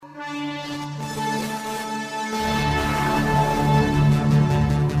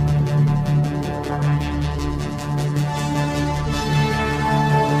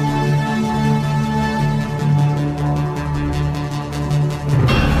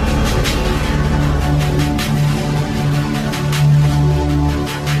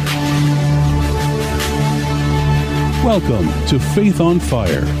Welcome to Faith on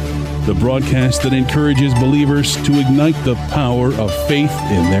Fire, the broadcast that encourages believers to ignite the power of faith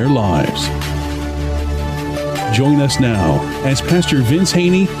in their lives. Join us now as Pastor Vince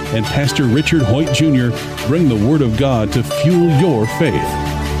Haynie and Pastor Richard Hoyt Jr. bring the Word of God to fuel your faith.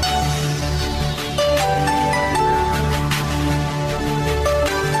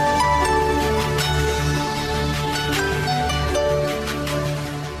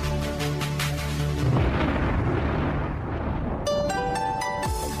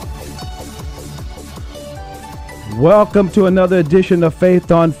 Welcome to another edition of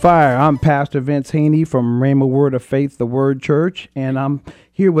Faith on Fire. I'm Pastor Vince Haynie from Rhema Word of Faith, the Word Church, and I'm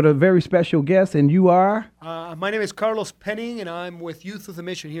here with a very special guest, and you are? My name is Carlos Penning, and I'm with Youth with a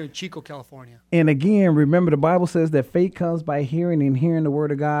Mission here in Chico, California. And again, remember the Bible says that faith comes by hearing and hearing the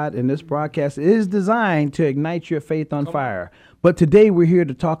Word of God, and this broadcast is designed to ignite your faith on fire. But today we're here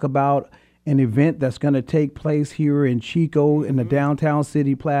to talk about an event that's going to take place here in Chico in the downtown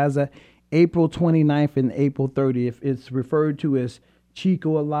city plaza, April 29th and April 30th. It's referred to as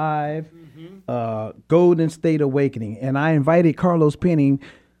Chico Alive, Golden State Awakening. And I invited Carlos Penning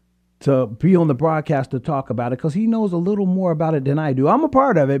to be on the broadcast to talk about it because he knows a little more about it than I do. I'm a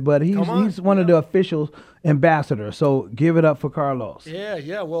part of it, but he's one of the official ambassadors. So give it up for Carlos.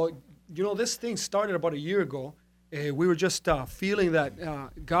 Yeah. Well, you know, this thing started about a year ago. We were just feeling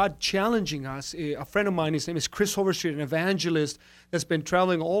that God challenging us. A friend of mine, his name is Chris Overstreet, an evangelist that's been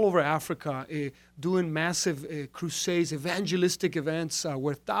traveling all over Africa, doing massive crusades, evangelistic events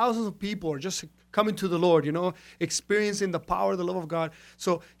where thousands of people are just coming to the Lord, you know, experiencing the power, the love of God.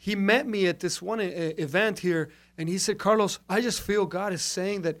 So he met me at this one event here, and he said, Carlos, I just feel God is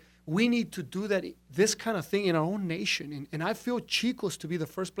saying that we need to do this kind of thing in our own nation. And I feel Chico's to be the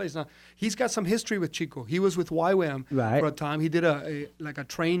first place. Now, he's got some history with Chico. He was with YWAM for a time. He did a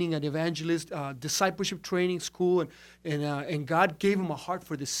training, an evangelist, discipleship training school. And God gave him a heart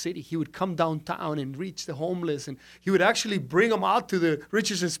for the city. He would come downtown and reach the homeless. And he would actually bring them out to the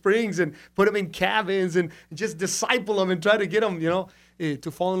Richardson Springs and put them in cabins and just disciple them and try to get them, you know,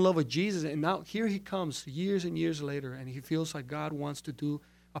 to fall in love with Jesus. And now here he comes years and years later. And he feels like God wants to do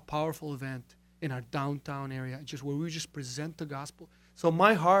a powerful event in our downtown area, just where we just present the gospel. So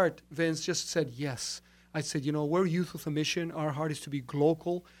my heart, Vince, just said yes. I said, you know, we're Youth with a Mission. Our heart is to be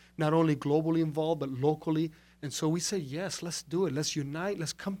local, not only globally involved, but locally. And so we said, yes, let's do it. Let's unite.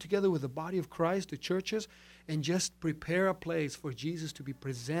 Let's come together with the body of Christ, the churches, and just prepare a place for Jesus to be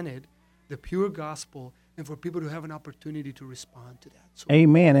presented, the pure gospel, and for people to have an opportunity to respond to that. So,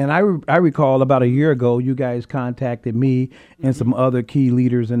 amen. And I recall about a year ago, you guys contacted me and some other key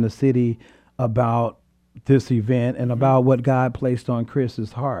leaders in the city about this event and about what God placed on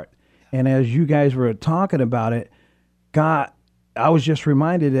Chris's heart. And as you guys were talking about it, I was just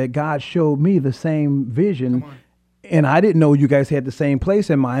reminded that God showed me the same vision. And I didn't know you guys had the same place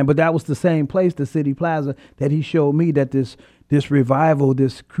in mind, but that was the same place, the City Plaza, that he showed me that this revival,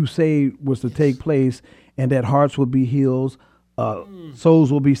 this crusade was to take place, and that hearts will be healed,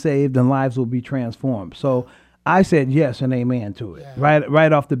 souls will be saved, and lives will be transformed. So I said yes and amen to it,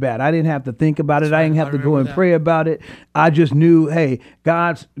 right off the bat. I didn't have to think about it. I didn't have to go and pray about it. I just knew, hey,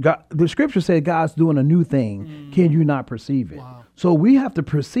 God, the scripture said God's doing a new thing. Can you not perceive it? Wow. So we have to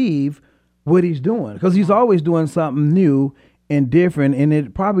perceive what he's doing, because he's always doing something new and different, and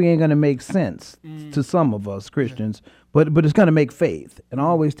it probably ain't going to make sense to some of us Christians, but it's going to make faith. And I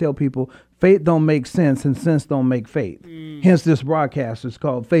always tell people, faith don't make sense, and sense don't make faith. Hence, this broadcast is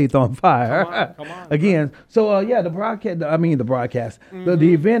called Faith on Fire. Come on. Again, so the broadcast.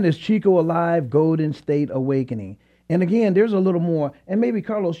 The event is Chico Alive, Golden State Awakening. And again, there's a little more. And maybe,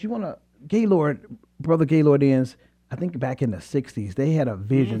 Carlos, you want to, Brother Gaylord Inns, I think back in the 60s, they had a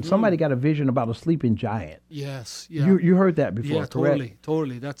vision. Somebody got a vision about a sleeping giant. Yes. Yeah. You heard that before, correct? Yeah,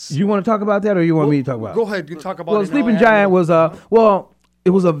 totally. That's. You want to talk about that, or you want me to talk about it? Go ahead. You talk about it. Well, sleeping giant was,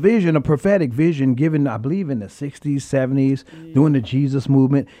 it was a vision, a prophetic vision given, I believe, in the 60s, 70s, during the Jesus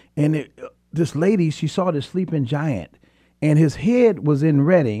movement. And this lady, she saw this sleeping giant. And his head was in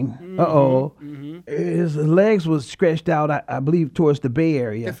Redding. His legs was stretched out, I believe, towards the Bay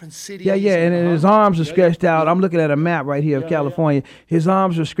Area. Different cities. Yeah, and his arms are stretched out. I'm looking at a map right here of California. His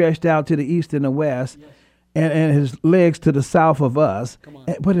arms are stretched out to the east and the west, and his legs to the south of us.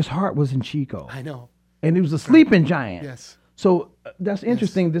 But his heart was in Chico. I know. And he was a sleeping giant. Yes. So that's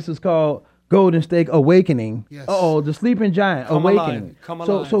interesting. Yes. This is called Golden State Awakening. Yes. The sleeping giant awakening. Come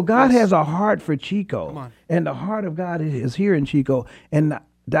alive. So God has a heart for Chico, and the heart of God is here in Chico, and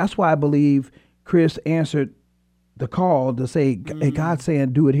that's why I believe Chris answered the call to say, hey, God's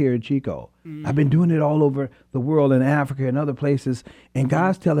saying, do it here in Chico. I've been doing it all over the world, in Africa and other places, and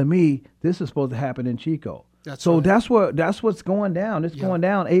God's telling me this is supposed to happen in Chico. That's what's going down. It's going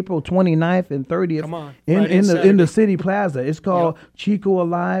down April 29th and 30th. Come on. in the city plaza. It's called Chico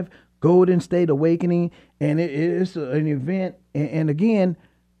Alive Golden State Awakening, and it's an event. And again,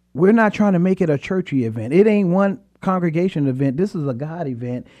 we're not trying to make it a churchy event. It ain't one congregation event. This is a God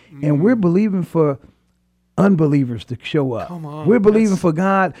event, and we're believing for unbelievers to show up. Come on. We're believing for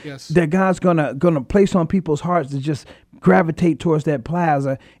God, Yes. that God's gonna place on people's hearts to just gravitate towards that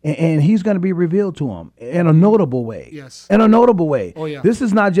plaza, and He's gonna be revealed to them in a notable way. Yes. In a notable way. Oh, yeah. This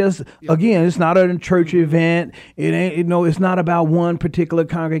is not just again. It's not a church event. It ain't. It's not about one particular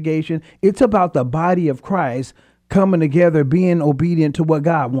congregation. It's about the body of Christ coming together, being obedient to what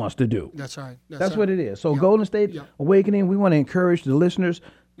God wants to do. That's right. That's what it is. So Golden State Awakening, we want to encourage the listeners,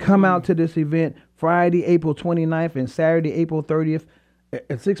 come out to this event Friday, April 29th and Saturday, April 30th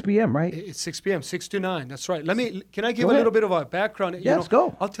at 6 p.m., right? It's 6 p.m., 6 to 9. That's right. Can I give Go a ahead. little bit of a background? Yes,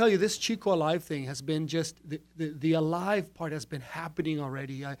 go. I'll tell you, this Chico Alive thing has been just, the alive part has been happening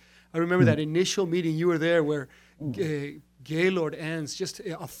already. I remember that initial meeting, you were there, where Gaylord Ends, just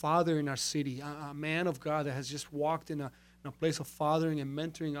a father in our city, a man of God that has just walked in a place of fathering and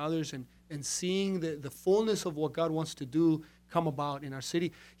mentoring others and seeing the fullness of what God wants to do come about in our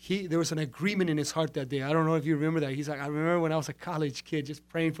city. There was an agreement in his heart that day. I don't know if you remember that. He's like, I remember when I was a college kid just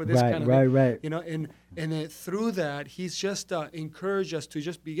praying for this kind of thing. Right. You know, and through that, he's just encouraged us to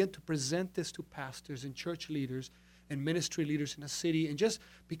just begin to present this to pastors and church leaders and ministry leaders in the city. And just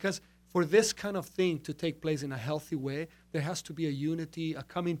because for this kind of thing to take place in a healthy way, there has to be a unity, a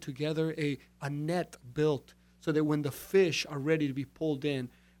coming together, a net built so that when the fish are ready to be pulled in,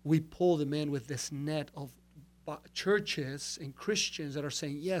 we pull them in with this net of churches and Christians that are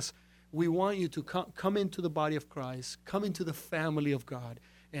saying, yes, we want you to come into the body of Christ, come into the family of God.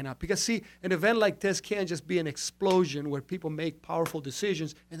 And because, see, an event like this can't just be an explosion where people make powerful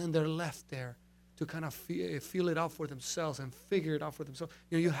decisions and then they're left there to kind of feel it out for themselves and figure it out for themselves.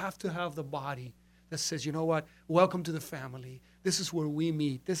 You know, you have to have the body that says, you know what, welcome to the family. This is where we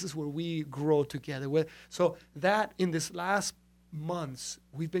meet. This is where we grow together. So that in this last months,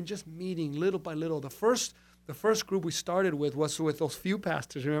 we've been just meeting little by little. The first group we started with was with those few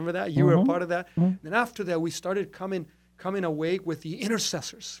pastors. Remember that? You were a part of that. Then after that, we started coming awake with the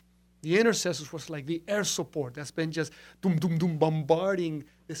intercessors. The intercessors was like the air support that's been just bombarding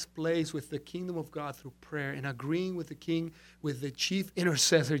this place with the kingdom of God through prayer and agreeing with the king, with the chief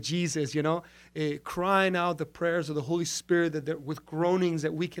intercessor, Jesus, crying out the prayers of the Holy Spirit with groanings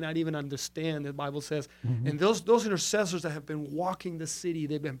that we cannot even understand, the Bible says. And those intercessors that have been walking the city,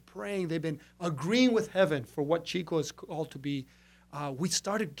 they've been praying, they've been agreeing with heaven for what Chico is called to be. We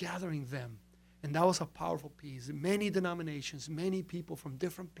started gathering them. And that was a powerful piece. Many denominations, many people from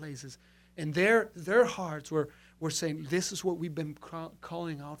different places. And their hearts were saying, this is what we've been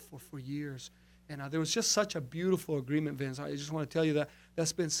calling out for years. And there was just such a beautiful agreement, Vince. I just want to tell you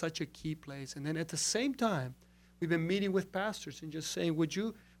that's been such a key place. And then at the same time, we've been meeting with pastors and just saying, would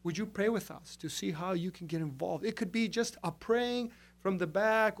you pray with us to see how you can get involved? It could be just a praying from the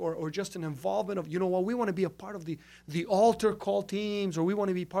back or just an involvement of, we want to be a part of the altar call teams, or we want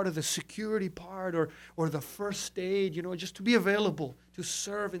to be part of the security part or the first stage, just to be available to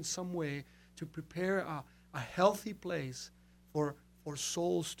serve in some way, to prepare a healthy place for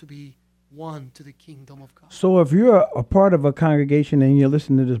souls to be won to the kingdom of God. So if you're a part of a congregation and you're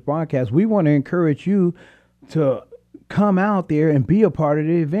listening to this broadcast, we want to encourage you to come out there and be a part of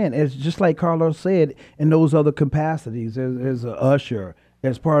the event. It's just like Carlos said, in those other capacities, as an usher,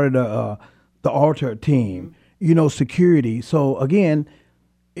 as part of the altar team, security. So again,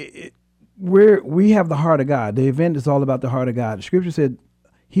 we have the heart of God. The event is all about the heart of God. The scripture said,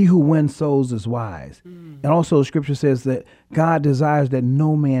 he who wins souls is wise. And also the scripture says that God desires that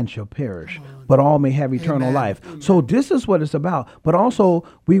no man shall perish, but all may have eternal life. Amen. So this is what it's about. But also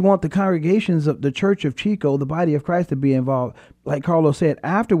we want the congregations of the Church of Chico, the body of Christ, to be involved. Like Carlos said,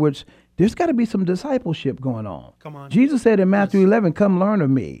 afterwards, there's got to be some discipleship going on. Come on. Jesus said in Matthew 11, come learn of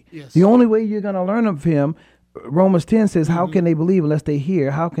me. Yes. The only way you're going to learn of him, Romans 10 says, how can they believe unless they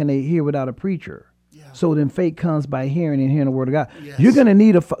hear? How can they hear without a preacher? So then faith comes by hearing and hearing the word of God. Yes. You're going to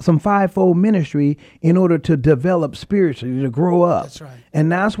need some fivefold ministry in order to develop spiritually, to grow up. That's right.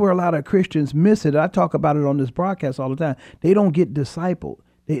 And that's where a lot of Christians miss it. I talk about it on this broadcast all the time. They don't get discipled.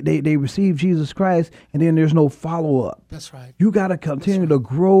 They receive Jesus Christ, and then there's no follow-up. That's right. You got to continue to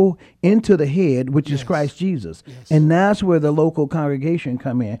grow into the head, which is Christ Jesus. Yes. And that's where the local congregation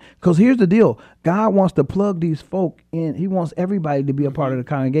come in. Because here's the deal. God wants to plug these folk in. He wants everybody to be a part of the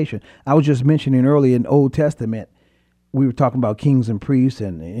congregation. I was just mentioning earlier in the Old Testament, we were talking about kings and priests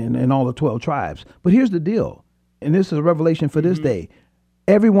and all the 12 tribes. But here's the deal, and this is a revelation for this day.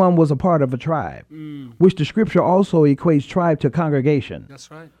 everyone was a part of a tribe, which the scripture also equates tribe to congregation. That's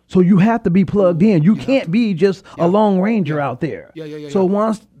right. So you have to be plugged in. You can't be just a lone ranger out there. So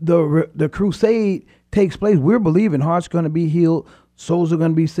once the crusade takes place, we're believing hearts going to be healed, souls are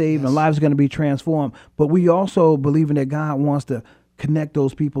going to be saved, and lives are going to be transformed. But we also believe in that God wants to connect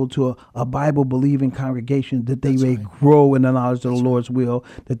those people to a Bible-believing congregation, that they may grow in the knowledge of the Lord's will,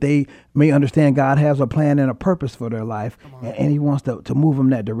 that they may understand God has a plan and a purpose for their life, and he wants to move them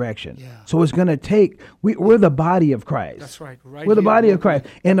that direction. So it's going to take, we're the body of Christ. That's right. We're the body of Christ.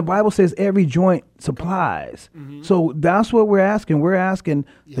 And the Bible says every joint supplies. So that's what we're asking. We're asking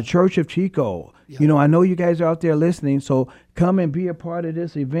the Church of Chico. You know, I know you guys are out there listening, so come and be a part of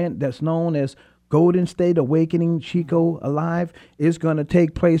this event that's known as Golden State Awakening Chico Alive. Is going to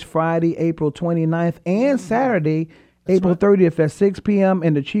take place Friday, April 29th and Saturday, April 30th at 6 p.m.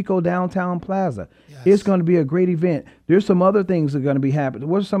 in the Chico Downtown Plaza. It's going to be a great event. There's some other things that are going to be happening.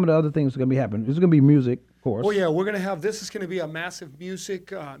 What are some of the other things that are going to be happening? There's going to be music, of course. Oh, yeah. We're going to have, this is going to be a massive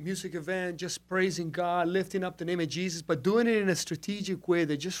music event, just praising God, lifting up the name of Jesus, but doing it in a strategic way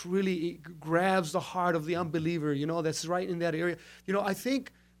that just really grabs the heart of the unbeliever, you know, that's right in that area. You know, I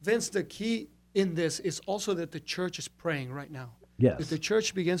think, Vince, the key in this is also that the church is praying right now. Yes. That the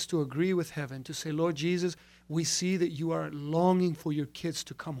church begins to agree with heaven, to say, Lord Jesus, we see that you are longing for your kids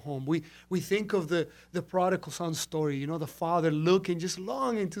to come home. We think of the prodigal son story, you know, the father looking, just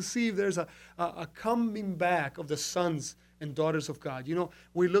longing to see if there's a coming back of the sons and daughters of God. You know,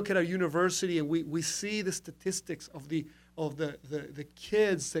 we look at our university and we see the statistics of the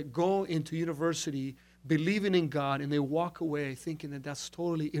kids that go into university believing in God, and they walk away thinking that that's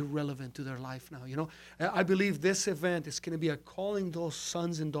totally irrelevant to their life now. You know, I believe this event is going to be calling those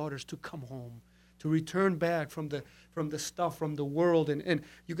sons and daughters to come home, to return back from the stuff, from the world. And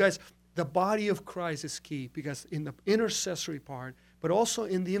you guys, the body of Christ is key, because in the intercessory part, but also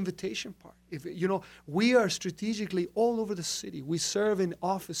in the invitation part. If you know, we are strategically all over the city. We serve in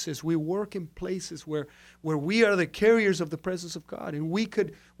offices. We work in places where we are the carriers of the presence of God. And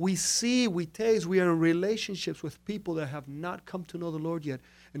we see, we taste, we are in relationships with people that have not come to know the Lord yet.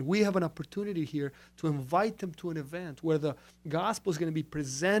 And we have an opportunity here to invite them to an event where the gospel is going to be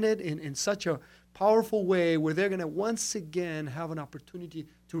presented in such a powerful way, where they're going to once again have an opportunity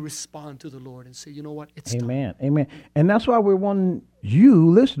to respond to the Lord and say, you know what, it's Amen. Time. Amen. And that's why we're wanting you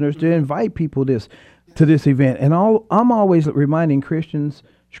listeners to invite people to this event. And I'm always reminding Christians,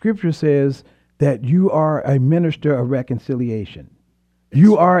 Scripture says that you are a minister of reconciliation.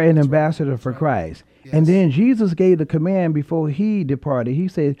 You are an ambassador for Christ. Yes. And then Jesus gave the command before he departed. He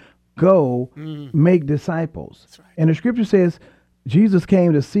said, go make disciples. Right. And the Scripture says Jesus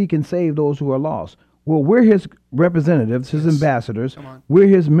came to seek and save those who are lost. Well, we're his representatives, his ambassadors. We're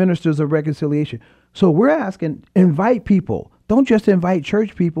his ministers of reconciliation. So we're asking, invite people. Don't just invite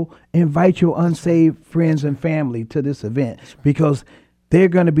church people. Invite your unsaved friends and family to this event, because they're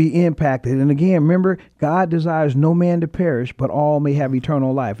going to be impacted. And again, remember, God desires no man to perish, but all may have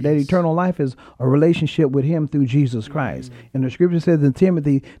eternal life. That eternal life is a relationship with him through Jesus Christ. And the Scripture says in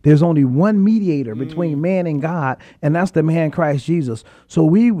Timothy, there's only one mediator between man and God, and that's the man Christ Jesus. So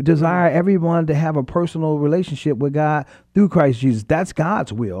we desire everyone to have a personal relationship with God through Christ Jesus. That's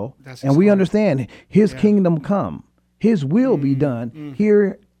God's will. And we understand his kingdom come. His will be done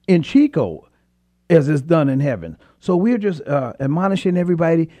here in Chico as it's done in heaven. So we're just admonishing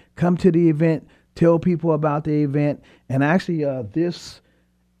everybody, come to the event, tell people about the event. And actually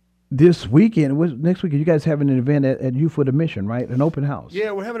this weekend, next weekend, you guys having an event at Youth for the Mission, right? An open house.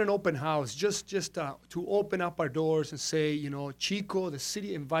 Yeah, we're having an open house just to open up our doors and say, you know, Chico, the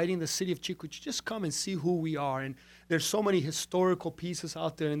city, inviting the city of Chico to just come and see who we are. And there's so many historical pieces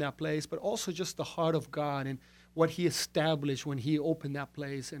out there in that place, but also just the heart of God and what he established when he opened that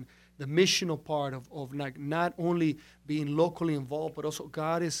place, and the missional part of like not only being locally involved, but also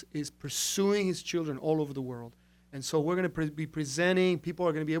God is pursuing his children all over the world. And so we're going to be presenting. People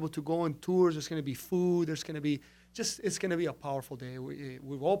are going to be able to go on tours. There's going to be food. There's going to be it's going to be a powerful day.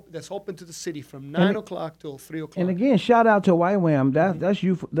 That's open to the city from 9 o'clock till 3 o'clock. And again, shout out to YWAM.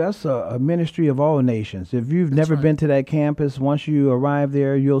 That's a ministry of all nations. If you've never been to that campus, once you arrive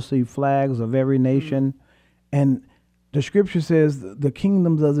there, you'll see flags of every nation. And the Scripture says the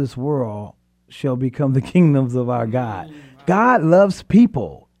kingdoms of this world shall become the kingdoms of our God. God loves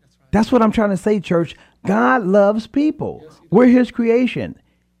people. That's what I'm trying to say, church. God loves people. We're his creation.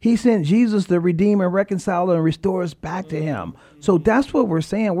 He sent Jesus to redeem and reconcile and restore us back to him. So that's what we're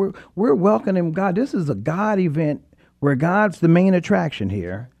saying. We're welcoming God. This is a God event where God's the main attraction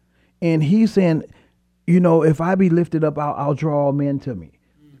here. And he's saying, you know, if I be lifted up, I'll draw all men to me.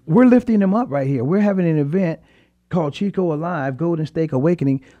 We're lifting him up right here. We're having an event called Chico Alive, Golden Stake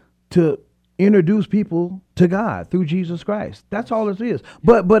Awakening, to introduce people to God through Jesus Christ. That's all it is.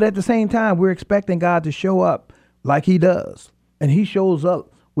 But at the same time, we're expecting God to show up like he does. And he shows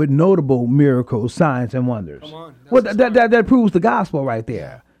up with notable miracles, signs, and wonders. Come on. Well, that proves the gospel right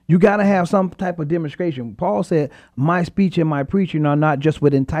there. You got to have some type of demonstration. Paul said, my speech and my preaching are not just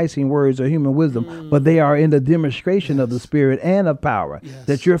with enticing words or human wisdom, but they are in the demonstration of the Spirit and of power,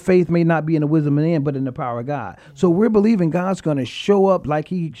 that your faith may not be in the wisdom of man, but in the power of God. So we're believing God's going to show up like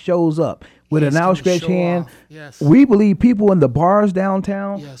he shows up with an outstretched hand. We believe people in the bars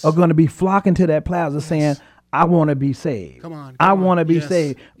downtown are going to be flocking to that plaza saying, I want to be saved. I want to be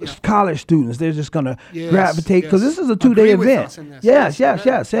saved. College students, they're just going to gravitate because this is a 2-day event.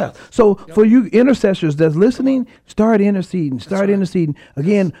 Yes. So for you intercessors that's listening, start interceding. Interceding.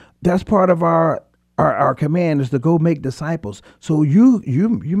 Again, that's part of our command is to go make disciples. So you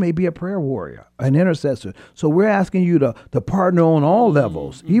may be a prayer warrior, an intercessor. So we're asking you to partner on all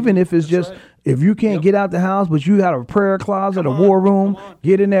levels, even if it's just if you can't get out the house, but you got a prayer closet, a war room,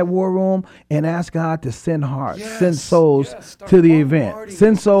 get in that war room and ask God to send hearts, send souls to the event.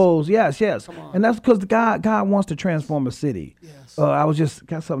 Send souls, yes. And that's because God wants to transform a city. I was just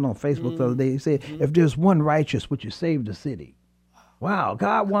got something on Facebook the other day. He said, if there's one righteous, would you save the city? Wow,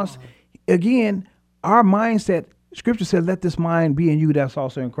 God wants, again, our mindset, Scripture said, let this mind be in you that's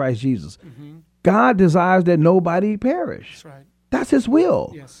also in Christ Jesus. God desires that nobody perish. That's right. That's his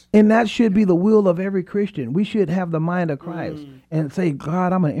will. And that should be the will of every Christian. We should have the mind of Christ and say,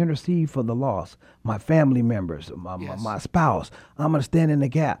 God, I'm going to intercede for the lost, my family members, my spouse. I'm going to stand in the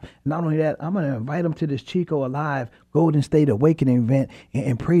gap. Not only that, I'm going to invite them to this Chico Alive Golden State Awakening event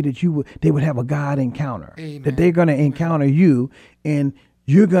and pray that they would have a God encounter. Amen. That they're going to encounter you and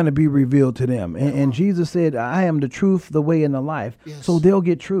you're going to be revealed to them. And Jesus said, I am the truth, the way, and the life. So they'll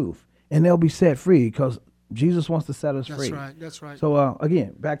get truth and they'll be set free because Jesus wants to set us free. That's right. So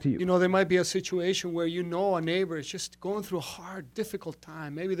again, back to you. You know, there might be a situation where a neighbor is just going through a hard, difficult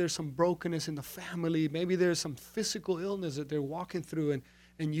time. Maybe there's some brokenness in the family. Maybe there's some physical illness that they're walking through.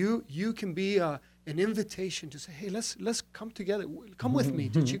 And you can be an invitation to say, hey, let's come together. Come with me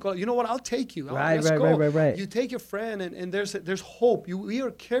to Chico. You know what? I'll take you. Let's go. Right. You take your friend, and there's hope. We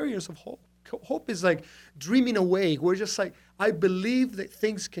are carriers of hope. Hope is like dreaming awake. We're just like, I believe that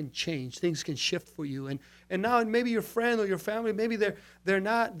things can change, things can shift for you. And now maybe your friend or your family, maybe they've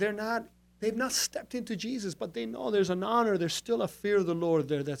not stepped into Jesus, but they know there's an honor, there's still a fear of the Lord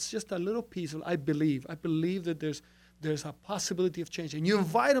there. That's just a little piece of I believe that there's a possibility of change. And you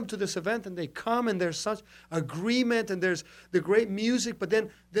invite them to this event and they come and there's such agreement and there's the great music, but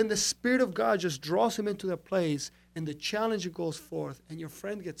then the Spirit of God just draws him into that place and the challenge goes forth and your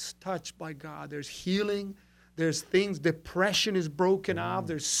friend gets touched by God. There's healing. There's things, depression is broken off.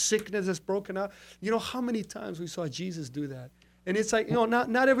 There's sickness is broken off. You know how many times we saw Jesus do that? And it's like,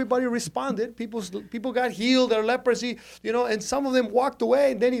 not everybody responded. People got healed, their leprosy, and some of them walked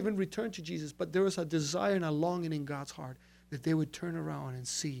away and didn't even return to Jesus. But there was a desire and a longing in God's heart that they would turn around and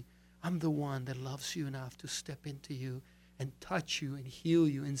see, I'm the one that loves you enough to step into you and touch you and heal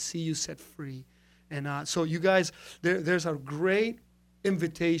you and see you set free. And so you guys, there's a great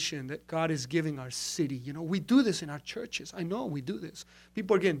invitation that God is giving our city. We do this in our churches. I know we do this.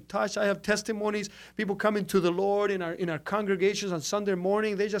 People are getting touched. I have testimonies. People coming to the Lord in our congregations on Sunday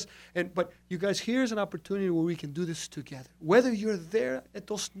morning. But you guys, here's an opportunity where we can do this together. Whether you're there at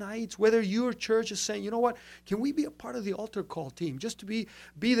those nights, whether your church is saying, you know what, can we be a part of the altar call team? Just to be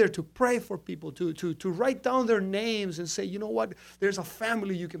there to pray for people, to write down their names and say, you know what, there's a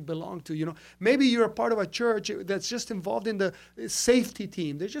family you can belong to. Maybe you're a part of a church that's just involved in the safety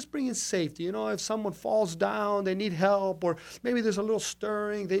team. They're just bringing safety. If someone falls down, they need help, or maybe there's a little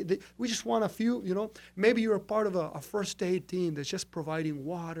stirring. We just want a few, Maybe you're a part of a first aid team that's just providing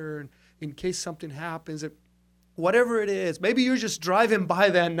water and in case something happens. Whatever it is, maybe you're just driving by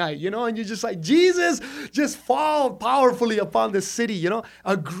that night, and you're just like, Jesus, just fall powerfully upon the city,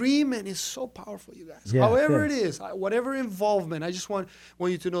 Agreement is so powerful, you guys. However it is, whatever involvement, I just want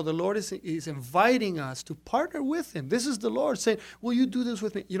you to know the Lord is inviting us to partner with him. This is the Lord saying, will you do this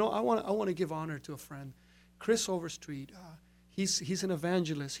with me? I want to give honor to a friend, Chris Overstreet. He's an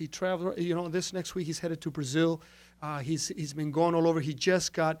evangelist. He traveled, this next week he's headed to Brazil. He's been going all over. He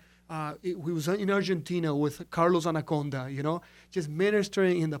just got he was in Argentina with Carlos Anaconda, just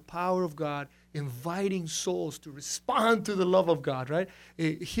ministering in the power of God, inviting souls to respond to the love of God, right?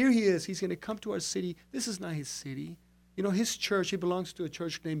 Here he is. He's going to come to our city. This is not his city. His church, he belongs to a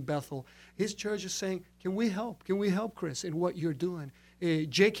church named Bethel. His church is saying, can we help? Can we help, Chris, in what you're doing?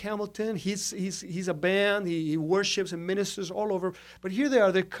 Jake Hamilton, he's a band. He worships and ministers all over. But here they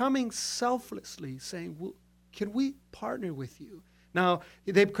are. They're coming selflessly saying, can we partner with you? Now,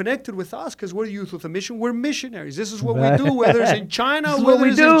 they've connected with us because we're Youth with a Mission. We're missionaries. This is what we do, whether it's in China, whether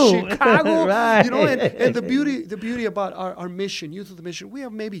it's in Chicago. Right. And the beauty about our mission, Youth with a Mission, we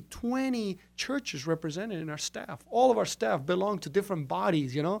have maybe 20 churches represented in our staff. All of our staff belong to different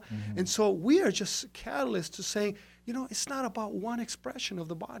bodies, And so we are just catalysts to saying, it's not about one expression of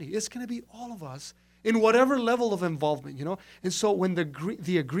the body. It's going to be all of us in whatever level of involvement, And so when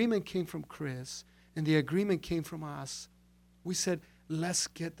the agreement came from Chris and the agreement came from us, we said, let's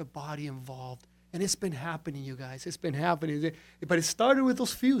get the body involved. And it's been happening, you guys. It's been happening. But it started with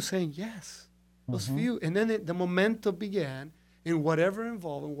those few saying yes, those few. And then the momentum began in whatever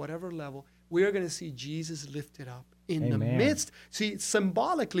involvement, whatever level, we are going to see Jesus lifted up in the midst. See,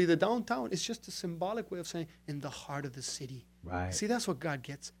 symbolically, the downtown is just a symbolic way of saying in the heart of the city. Right. See, that's what God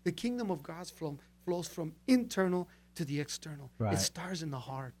gets. The kingdom of God flows from internal to the external. Right. It starts in the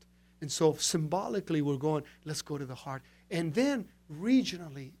heart. And so symbolically, we're going, let's go to the heart. And then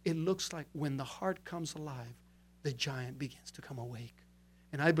regionally, it looks like when the heart comes alive, the giant begins to come awake.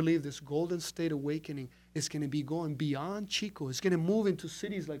 And I believe this Golden State Awakening is going to be going beyond Chico. It's going to move into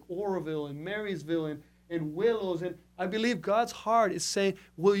cities like Oroville and Marysville and Willows. And I believe God's heart is saying,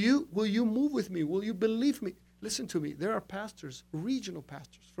 will you move with me? Will you believe me? Listen to me. There are pastors, regional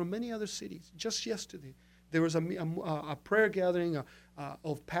pastors from many other cities. Just yesterday, there was a prayer gathering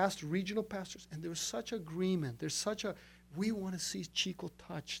of regional pastors, and there was such agreement. We want to see Chico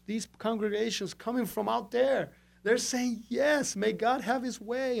touched. These congregations coming from out there, they're saying, yes, may God have his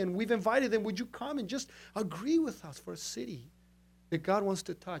way. And we've invited them, would you come and just agree with us for a city that God wants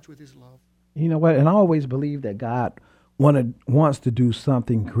to touch with his love? You know what? And I always believe that God wants to do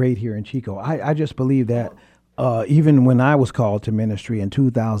something great here in Chico. I just believe that even when I was called to ministry in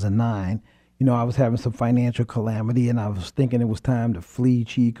 2009, I was having some financial calamity, and I was thinking it was time to flee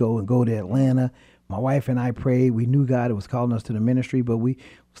Chico and go to Atlanta. My wife and I prayed. We knew God was calling us to the ministry, but we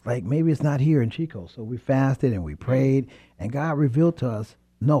was like, maybe it's not here in Chico. So we fasted and we prayed, and God revealed to us,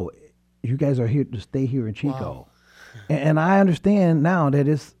 no, you guys are here to stay here in Chico. Wow. And I understand now that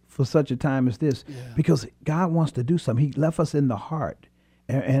it's for such a time as this, because God wants to do something. He left us in the heart.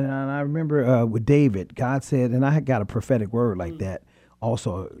 And I remember with David, God said, and I got a prophetic word like that.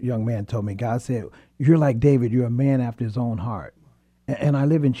 Also, a young man told me, God said, you're like David, you're a man after his own heart. And I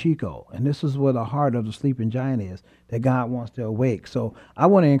live in Chico, and this is where the heart of the sleeping giant is, that God wants to awake. So I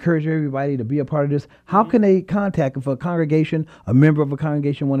want to encourage everybody to be a part of this. How can they contact, if a congregation, a member of a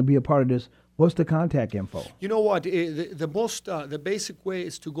congregation want to be a part of this, what's the contact info? You know what? The basic way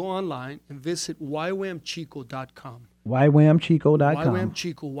is to go online and visit ywamchico.com. ywamchico.com. YWAM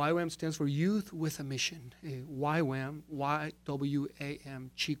Chico. YWAM stands for Youth with a Mission. YWAM, YWAM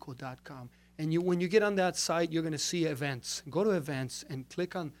Chico.com. And when you get on that site, you're going to see events. Go to events and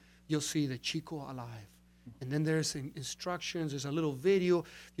click on, you'll see the Chico Alive. And then there's instructions, there's a little video.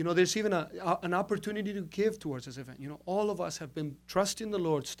 There's even an opportunity to give towards this event. All of us have been trusting the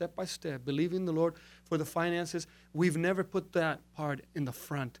Lord step by step, believing the Lord for the finances. We've never put that part in the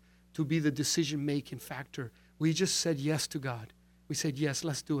front to be the decision-making factor. We just said yes to God. We said, yes,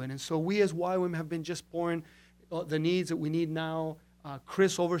 let's do it. And so we as YWAM have been just pouring the needs that we need now.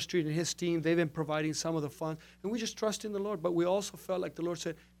 Chris Overstreet and his team, they've been providing some of the funds. And we just trust in the Lord. But we also felt like the Lord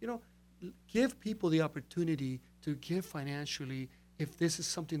said, give people the opportunity to give financially if this is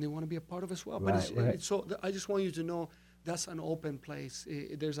something they want to be a part of as well. Right, but so I just want you to know that's an open place.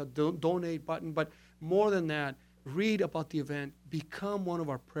 There's a donate button. But more than that, read about the event. Become one of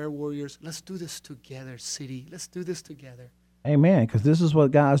our prayer warriors. Let's do this together, city. Let's do this together. Amen, because this is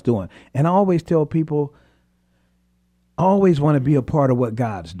what God's doing. And I always tell people, I always want to be a part of what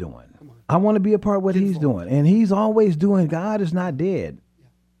God's doing. I want to be a part of what he's doing. And he's always doing. God is not dead. Yeah,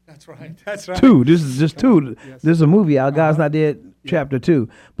 that's right. That's right. 2. This is just 2. Yes. There's a movie out, God's Not Dead, chapter 2.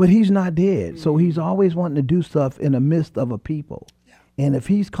 But he's not dead. So he's always wanting to do stuff in the midst of a people. Yeah. And if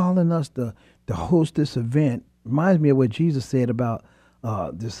he's calling us to host this event, reminds me of what Jesus said about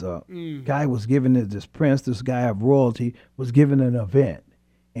this guy was given, this prince, this guy of royalty, was given an event.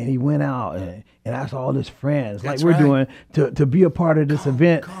 And he went out and asked all his friends, That's like we're right. doing, to be a part of this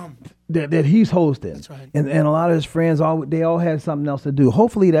event that he's hosting. That's right. And a lot of his friends, they all had something else to do.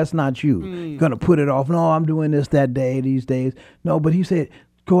 Hopefully that's not you. Going to put it off. No, I'm doing this that day, these days. No, but he said,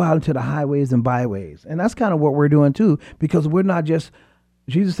 go out into the highways and byways. And that's kind of what we're doing too, because we're not just,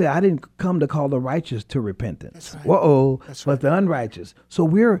 Jesus said, I didn't come to call the righteous to repentance. That's right. That's right. But the unrighteous.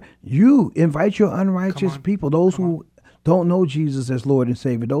 So you invite your unrighteous people, those who don't know Jesus as Lord and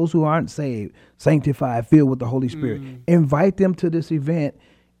Savior, those who aren't saved, sanctified, filled with the Holy Spirit. Invite them to this event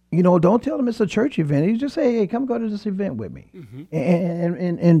don't tell them it's a church event. You just say, hey, come go to this event with me.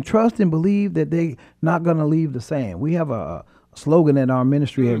 And trust and believe that they're not going to leave the same. We have a slogan in our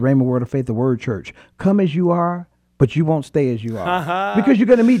ministry at Rhema Word of Faith, the Word Church. Come as you are, but you won't stay as you are. Because you're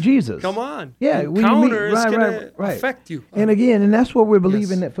going to meet Jesus. Come on. Yeah. Encounter is going to affect you. And that's what we're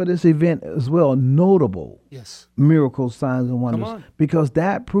believing that for this event as well. Notable miracles, signs, and wonders. Come on. Because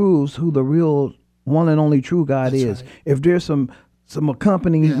that proves who the real one and only true God is. Right. If there's some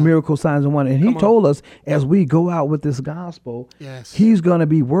accompanying miracle signs and wonders. And he told us as we go out with this gospel, he's going to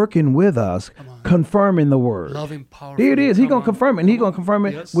be working with us, confirming the word. Loving power. There it is. He's going to confirm it. And he's going to confirm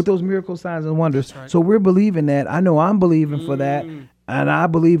it with those miracle signs and wonders. Right. So we're believing that. I know I'm believing for that. And I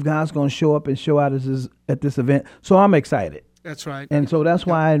believe God's going to show up and show out at this event. So I'm excited. That's right. And so that's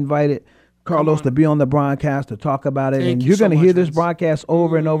why I invited Carlos to be on the broadcast to talk about it. And you're going to hear this broadcast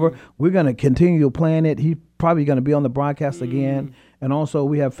over and over. We're going to continue playing it. He's probably going to be on the broadcast again. And also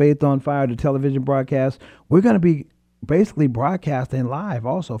we have Faith on Fire, the television broadcast. We're going to be basically broadcasting live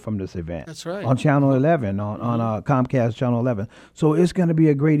also from this event. That's right. On Channel 11, on Comcast Channel 11. So it's going to be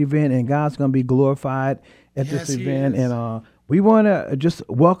a great event, and God's going to be glorified at this event. And we want to just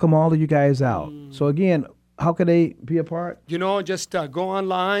welcome all of you guys out. So again, how can they be a part? Just go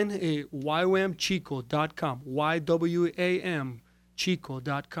online, ywamchico.com,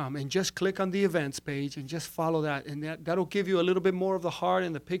 YWAMchico.com, and just click on the events page and just follow that. And that'll give you a little bit more of the heart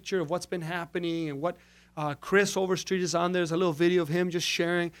and the picture of what's been happening and what Chris Overstreet is on. There's a little video of him just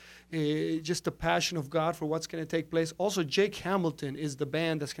sharing just the passion of God for what's going to take place. Also, Jake Hamilton is the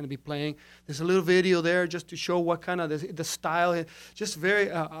band that's going to be playing. There's a little video there just to show what kind of the style. Just very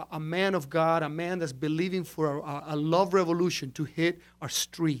a man of God, a man that's believing for a love revolution to hit our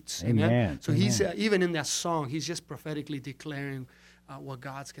streets. Amen. So he's even in that song, he's just prophetically declaring what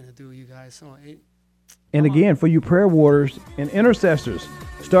God's going to do, you guys. So. And again, for you prayer warriors and intercessors,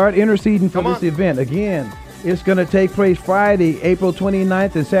 start interceding for this event. Again, it's going to take place Friday, April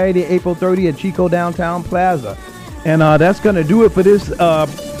 29th and Saturday, April 30th at Chico Downtown Plaza. And that's going to do it for this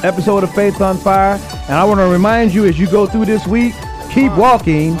episode of Faith on Fire. And I want to remind you as you go through this week, keep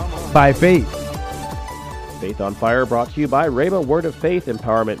walking by faith. Faith on Fire brought to you by Rhema Word of Faith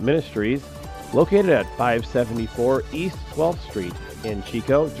Empowerment Ministries, located at 574 East 12th Street in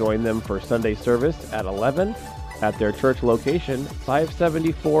Chico. Join them for Sunday service at 11 at their church location,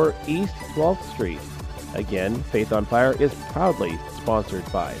 574 East 12th Street. Again, Faith on Fire is proudly sponsored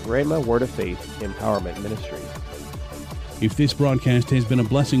by Rhema Word of Faith Empowerment Ministries. If this broadcast has been a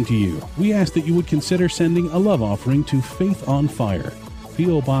blessing to you, we ask that you would consider sending a love offering to Faith on Fire,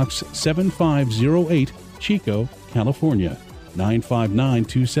 P.O. Box 7508, Chico, California,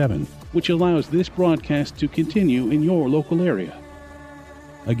 95927, which allows this broadcast to continue in your local area.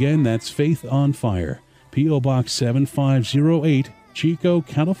 Again, that's Faith on Fire, P.O. Box 7508, Chico,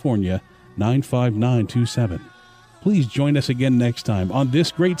 California, 95927. Please join us again next time on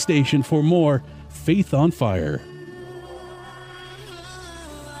this great station for more Faith on Fire.